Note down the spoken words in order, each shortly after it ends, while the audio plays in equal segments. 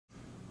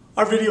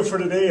Our video for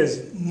today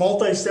is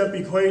multi-step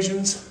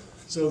equations.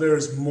 So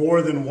there's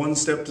more than one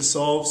step to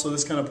solve. So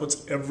this kind of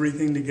puts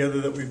everything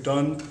together that we've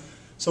done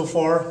so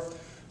far.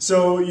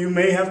 So you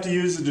may have to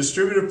use the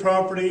distributive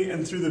property,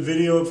 and through the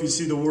video, if you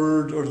see the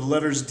word or the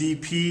letters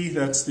DP,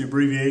 that's the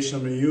abbreviation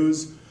I'm going to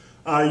use.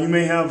 You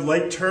may have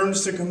like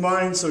terms to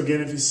combine. So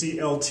again, if you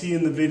see LT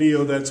in the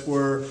video, that's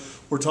where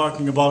we're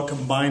talking about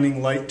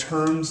combining like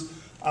terms.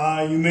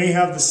 You may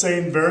have the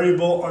same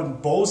variable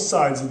on both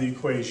sides of the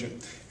equation,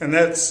 and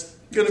that's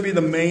going to be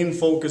the main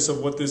focus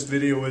of what this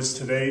video is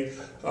today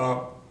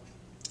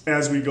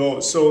as we go.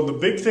 So the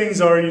big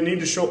things are you need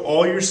to show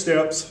all your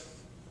steps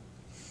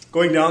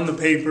going down the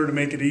paper to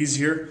make it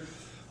easier,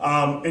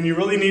 and you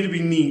really need to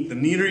be neat. The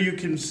neater you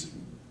can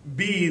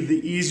be, the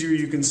easier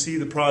you can see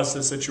the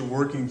process that you're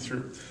working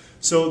through.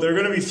 So there are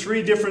going to be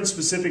three different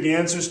specific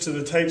answers to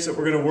the types that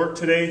we're going to work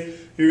today.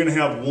 You're going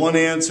to have one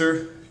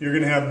answer, you're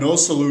going to have no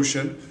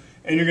solution,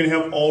 and you're going to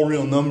have all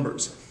real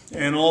numbers.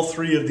 And all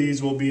three of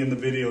these will be in the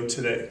video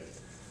today.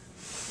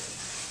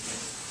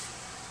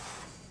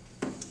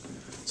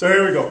 So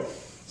here we go.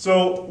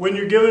 So when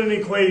you're given an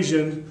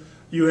equation,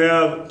 you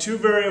have two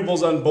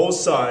variables on both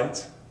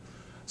sides.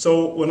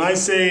 So when I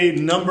say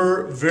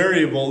number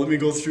variable, let me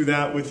go through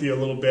that with you a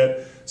little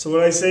bit. So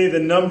when I say the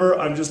number,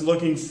 I'm just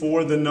looking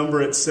for the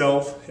number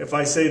itself. If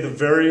I say the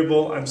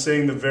variable, I'm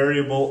saying the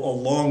variable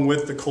along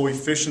with the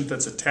coefficient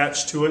that's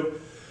attached to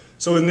it.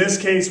 So in this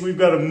case, we've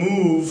got to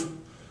move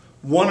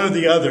one or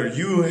the other.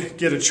 You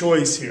get a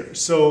choice here.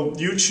 So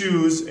you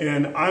choose,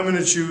 and I'm going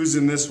to choose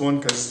in this one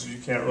because you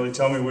can't really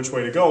tell me which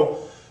way to go.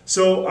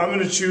 So I'm going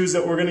to choose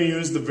that we're going to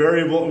use the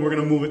variable and we're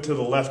going to move it to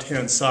the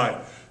left-hand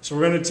side. So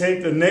we're going to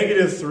take the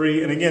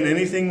 -3, and again,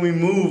 anything we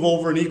move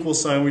over an equal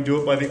sign, we do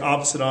it by the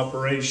opposite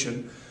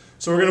operation.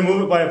 So we're going to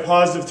move it by a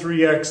positive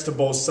 3x to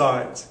both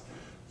sides.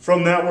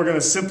 From that, we're going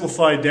to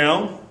simplify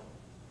down.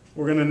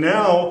 We're going to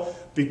now,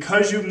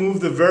 because you move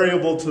the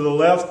variable to the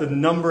left, the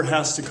number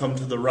has to come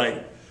to the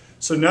right.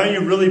 So now you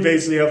really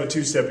basically have a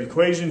two-step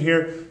equation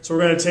here. So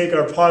we're going to take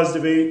our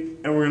positive 8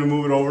 and we're going to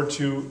move it over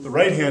to the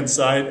right-hand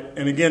side.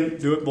 And again,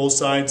 do it both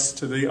sides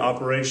to the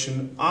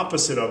operation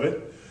opposite of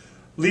it.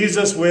 Leaves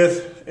us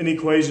with an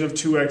equation of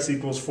 2x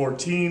equals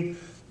 14.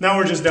 Now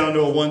we're just down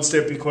to a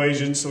one-step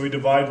equation. So we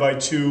divide by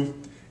 2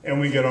 and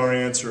we get our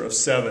answer of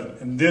 7.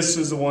 And this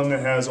is the one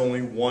that has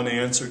only one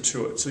answer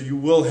to it. So you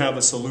will have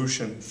a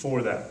solution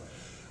for that.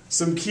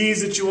 Some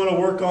keys that you want to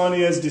work on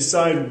is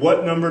decide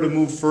what number to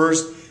move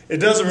first. It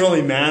doesn't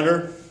really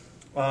matter.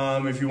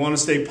 If you want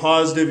to stay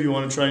positive, you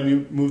want to try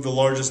and move the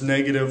largest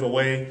negative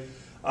away.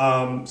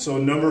 So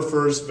number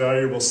first,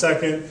 variable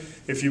second.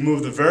 If you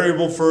move the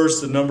variable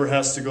first, the number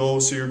has to go.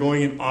 So you're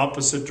going in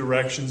opposite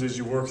directions as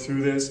you work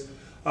through this.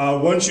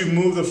 Once you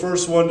move the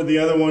first one to the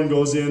other one,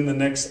 goes in the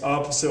next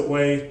opposite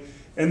way.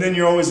 And then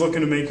you're always looking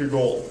to make your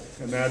goal.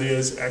 And that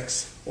is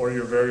x, or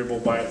your variable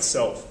by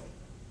itself.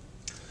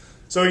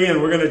 So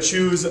again, we're going to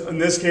choose, in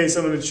this case,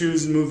 I'm going to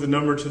choose and move the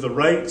number to the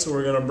right. So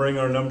we're going to bring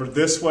our number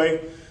this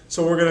way.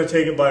 So we're going to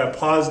take it by a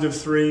positive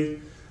 3.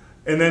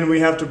 And then we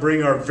have to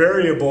bring our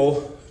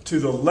variable to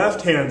the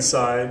left-hand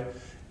side.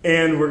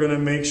 And we're going to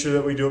make sure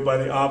that we do it by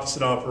the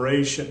opposite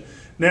operation.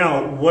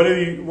 Now,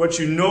 what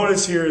you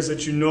notice here is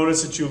that you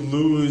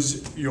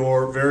lose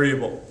your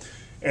variable.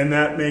 And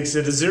that makes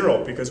it a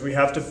 0 because we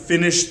have to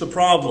finish the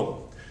problem.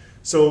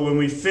 So when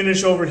we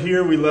finish over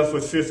here, we left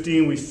with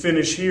 15. We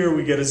finish here,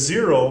 we get a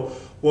 0.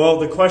 Well,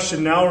 the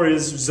question now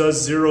is,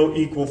 does 0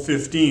 equal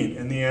 15?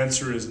 And the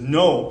answer is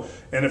no.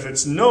 And if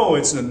it's no,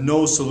 it's a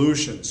no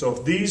solution. So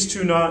if these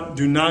two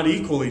do not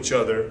equal each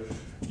other,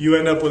 you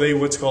end up with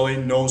what's called a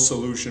no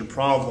solution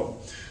problem.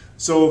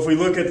 So if we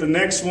look at the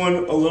next one,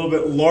 a little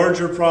bit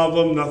larger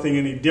problem, nothing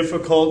any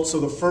difficult. So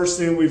the first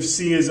thing we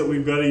see is that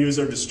we've got to use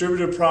our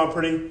distributive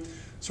property.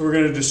 So we're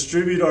going to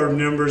distribute our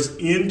numbers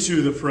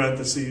into the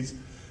parentheses,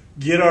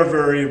 get our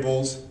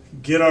variables,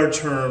 get our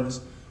terms.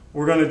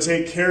 We're going to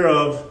take care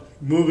of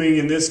moving,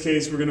 in this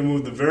case, we're going to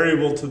move the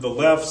variable to the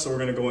left, so we're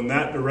going to go in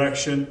that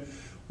direction.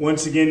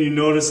 Once again, you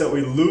notice that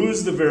we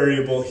lose the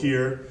variable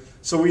here,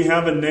 so we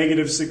have a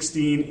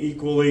 -16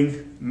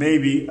 equaling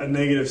maybe a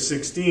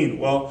 -16.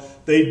 Well,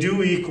 they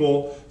do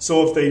equal,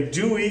 so if they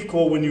do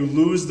equal when you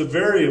lose the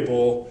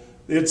variable,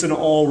 it's an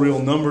all real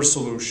number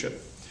solution.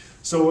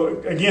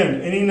 So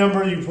again, any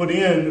number you put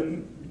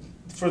in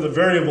for the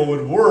variable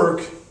would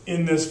work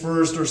in this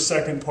first or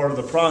second part of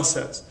the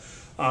process.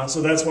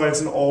 So that's why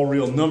it's an all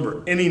real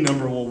number. Any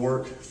number will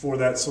work for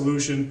that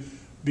solution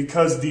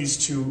because these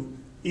two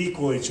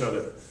equal each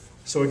other.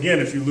 So again,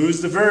 if you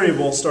lose the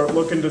variable, start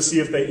looking to see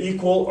if they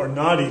equal or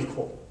not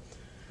equal.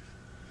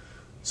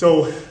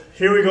 So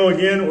here we go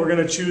again. We're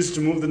going to choose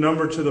to move the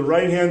number to the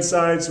right-hand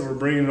side, so we're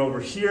bringing it over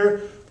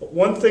here. But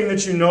one thing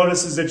that you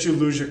notice is that you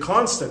lose your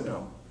constant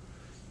now.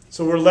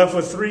 So we're left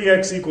with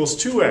 3x equals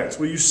 2x.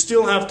 Well, you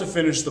still have to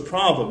finish the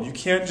problem. You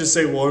can't just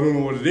say, well, I don't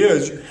know what it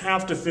is. You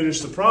have to finish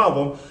the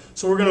problem.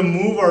 So we're going to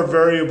move our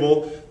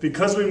variable.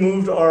 Because we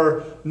moved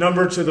our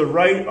number to the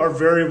right, our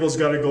variable's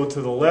got to go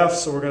to the left.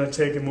 So we're going to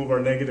take and move our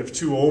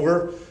 -2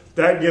 over.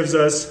 That gives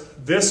us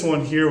this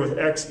one here with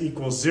x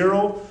equals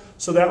 0.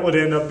 So that would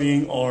end up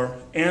being our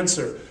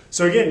answer.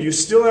 So again, you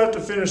still have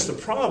to finish the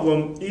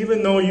problem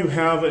even though you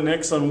have an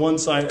x on one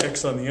side,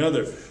 x on the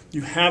other.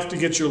 You have to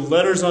get your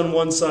letters on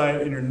one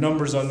side and your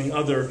numbers on the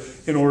other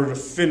in order to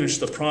finish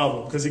the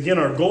problem. Because again,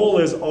 our goal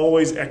is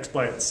always x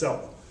by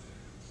itself.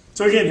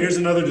 So again, here's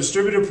another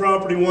distributive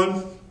property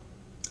one.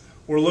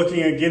 We're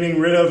looking at getting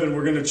rid of, and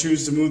we're going to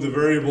choose to move the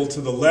variable to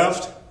the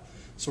left.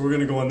 So we're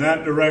going to go in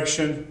that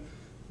direction.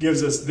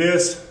 Gives us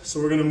this. So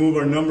we're going to move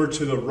our number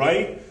to the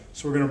right.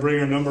 So we're going to bring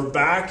our number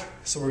back.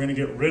 So we're going to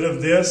get rid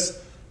of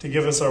this to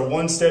give us our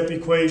one-step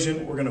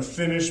equation. We're going to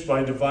finish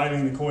by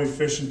dividing the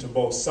coefficient to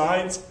both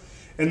sides.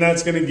 And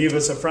that's going to give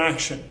us a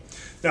fraction.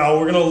 Now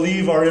we're going to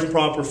leave our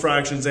improper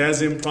fractions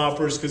as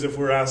impropers because if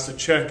we're asked to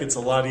check, it's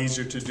a lot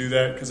easier to do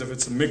that because if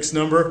it's a mixed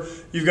number,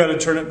 you've got to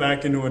turn it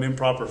back into an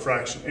improper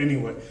fraction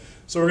anyway.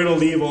 So we're going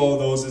to leave all of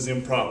those as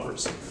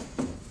impropers.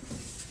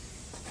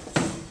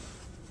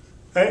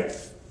 Okay,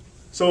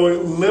 so a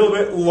little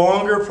bit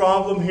longer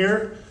problem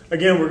here.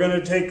 Again, we're going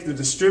to take the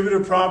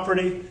distributive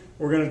property.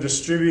 We're going to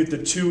distribute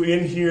the 2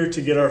 in here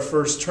to get our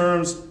first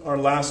terms. Our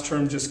last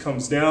term just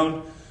comes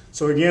down.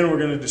 So again, we're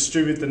going to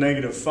distribute the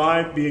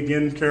 -5. Be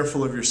again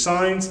careful of your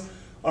signs.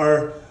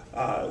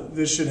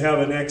 This should have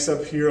an x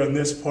up here on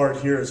this part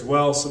here as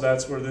well. So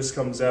that's where this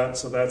comes out.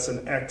 So that's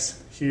an x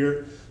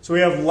here. So we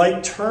have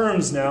like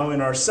terms now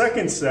in our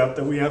second step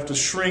that we have to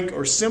shrink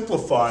or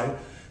simplify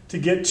to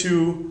get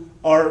to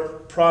our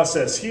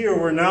process here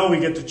where now we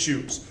get to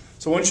choose.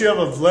 So once you have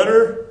a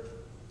letter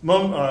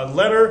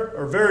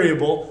or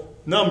variable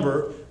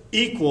number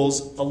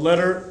equals a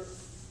letter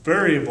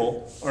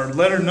variable or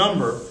letter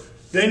number,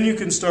 then you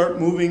can start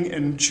moving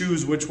and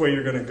choose which way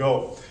you're going to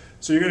go.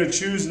 So you're going to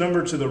choose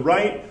number to the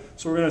right.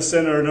 So we're going to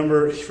send our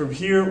number from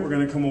here. We're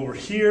going to come over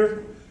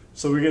here.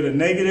 So we get a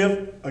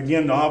negative,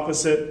 again the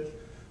opposite.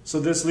 So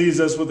this leaves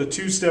us with a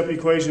two-step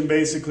equation.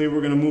 Basically,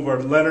 we're going to move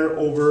our letter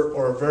over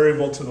or our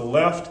variable to the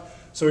left.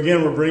 So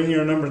again, we're bringing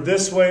our number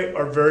this way.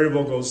 Our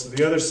variable goes to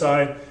the other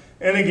side.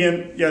 And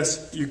again,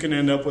 yes, you can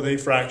end up with a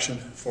fraction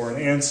for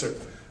an answer.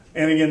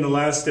 And again, the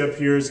last step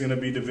here is going to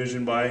be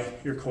division by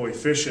your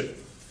coefficient.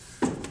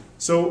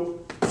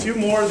 So a few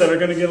more that are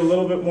going to get a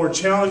little bit more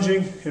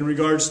challenging in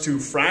regards to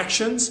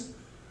fractions.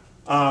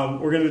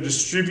 We're going to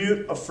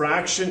distribute a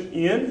fraction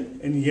in,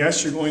 and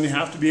yes, you're going to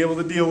have to be able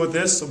to deal with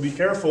this, so be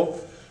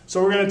careful.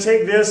 So we're going to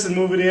take this and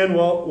move it in.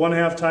 Well,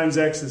 1/2 times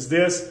x is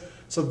this.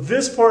 So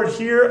this part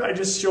here, I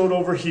just showed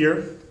over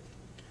here.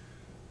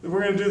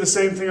 We're going to do the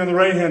same thing on the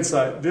right-hand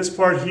side. This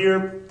part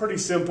here, pretty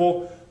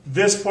simple.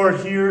 This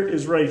part here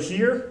is right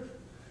here.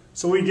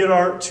 So we get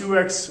our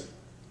 2x,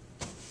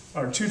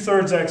 our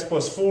 2/3 x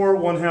plus 4,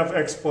 1/2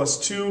 x plus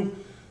 2.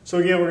 So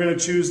again, we're going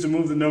to choose to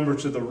move the number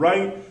to the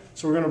right.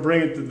 So we're going to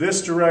bring it to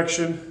this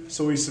direction.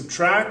 So we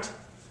subtract.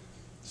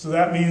 So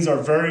that means our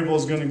variable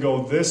is going to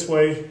go this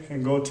way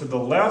and go to the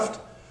left.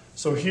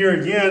 So here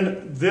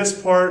again, this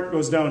part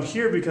goes down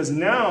here because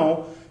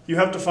now you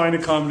have to find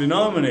a common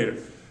denominator.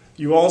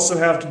 You also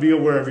have to be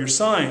aware of your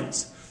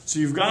signs. So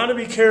you've got to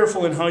be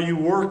careful in how you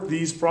work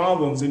these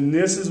problems. And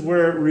this is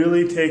where it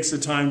really takes the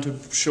time to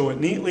show it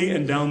neatly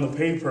and down the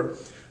paper.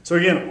 So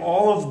again,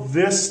 all of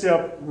this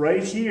step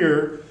right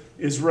here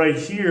is right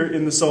here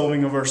in the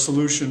solving of our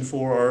solution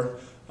for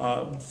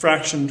our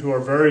fraction to our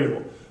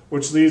variable,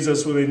 which leaves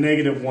us with a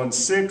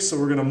 -1/6. So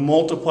we're going to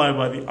multiply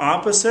by the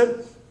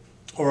opposite,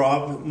 or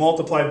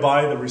multiply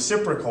by the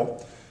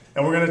reciprocal.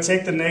 And we're going to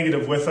take the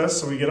negative with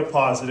us, so we get a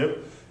positive.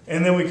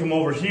 And then we come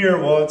over here,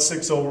 well, it's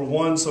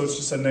 6/1, so it's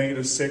just a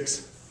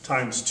 -6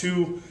 times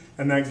 2,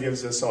 and that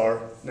gives us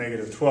our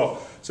 -12.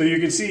 So you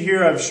can see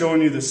here I've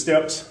shown you the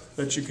steps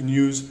that you can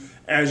use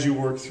as you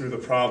work through the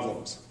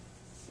problems.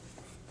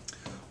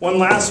 One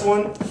last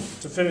one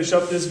to finish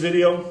up this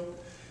video,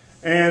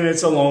 and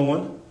it's a long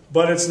one,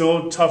 but it's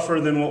no tougher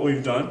than what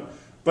we've done,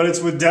 but it's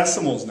with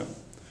decimals now.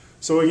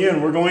 So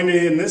again, we're going to,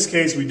 in this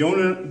case, we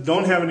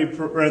don't have any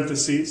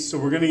parentheses, so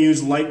we're going to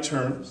use like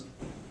terms.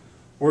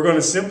 We're going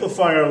to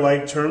simplify our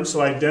like terms,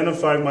 so I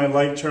identified my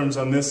like terms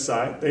on this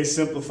side. They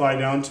simplify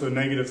down to a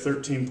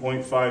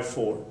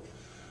 -13.54.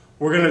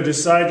 We're going to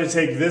decide to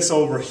take this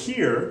over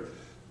here.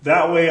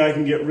 That way I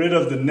can get rid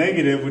of the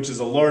negative, which is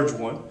a large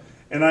one.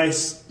 And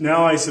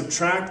now I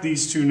subtract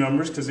these two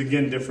numbers, because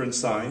again, different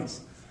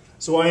signs.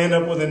 So I end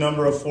up with a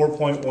number of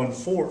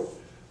 4.14.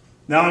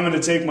 Now I'm going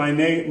to take my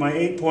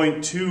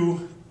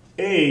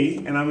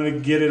 8.2a and I'm going to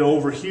get it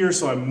over here.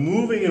 So I'm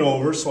moving it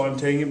over, so I'm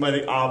taking it by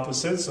the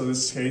opposite. So in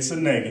this case, a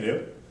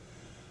negative,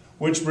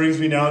 which brings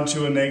me down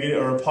to a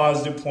negative or a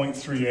positive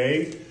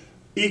 0.3a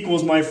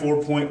equals my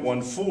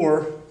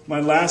 4.14.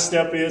 My last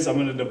step is I'm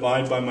going to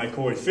divide by my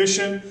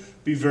coefficient.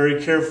 Be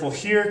very careful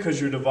here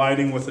because you're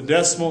dividing with a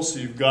decimal, so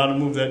you've got to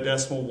move that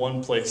decimal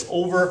one place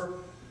over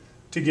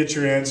to get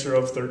your answer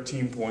of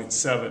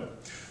 13.7.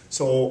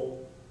 So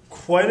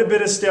quite a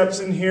bit of steps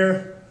in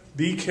here.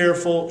 Be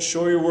careful,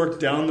 show your work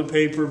down the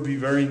paper, be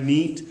very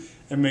neat,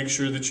 and make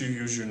sure that you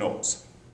use your notes.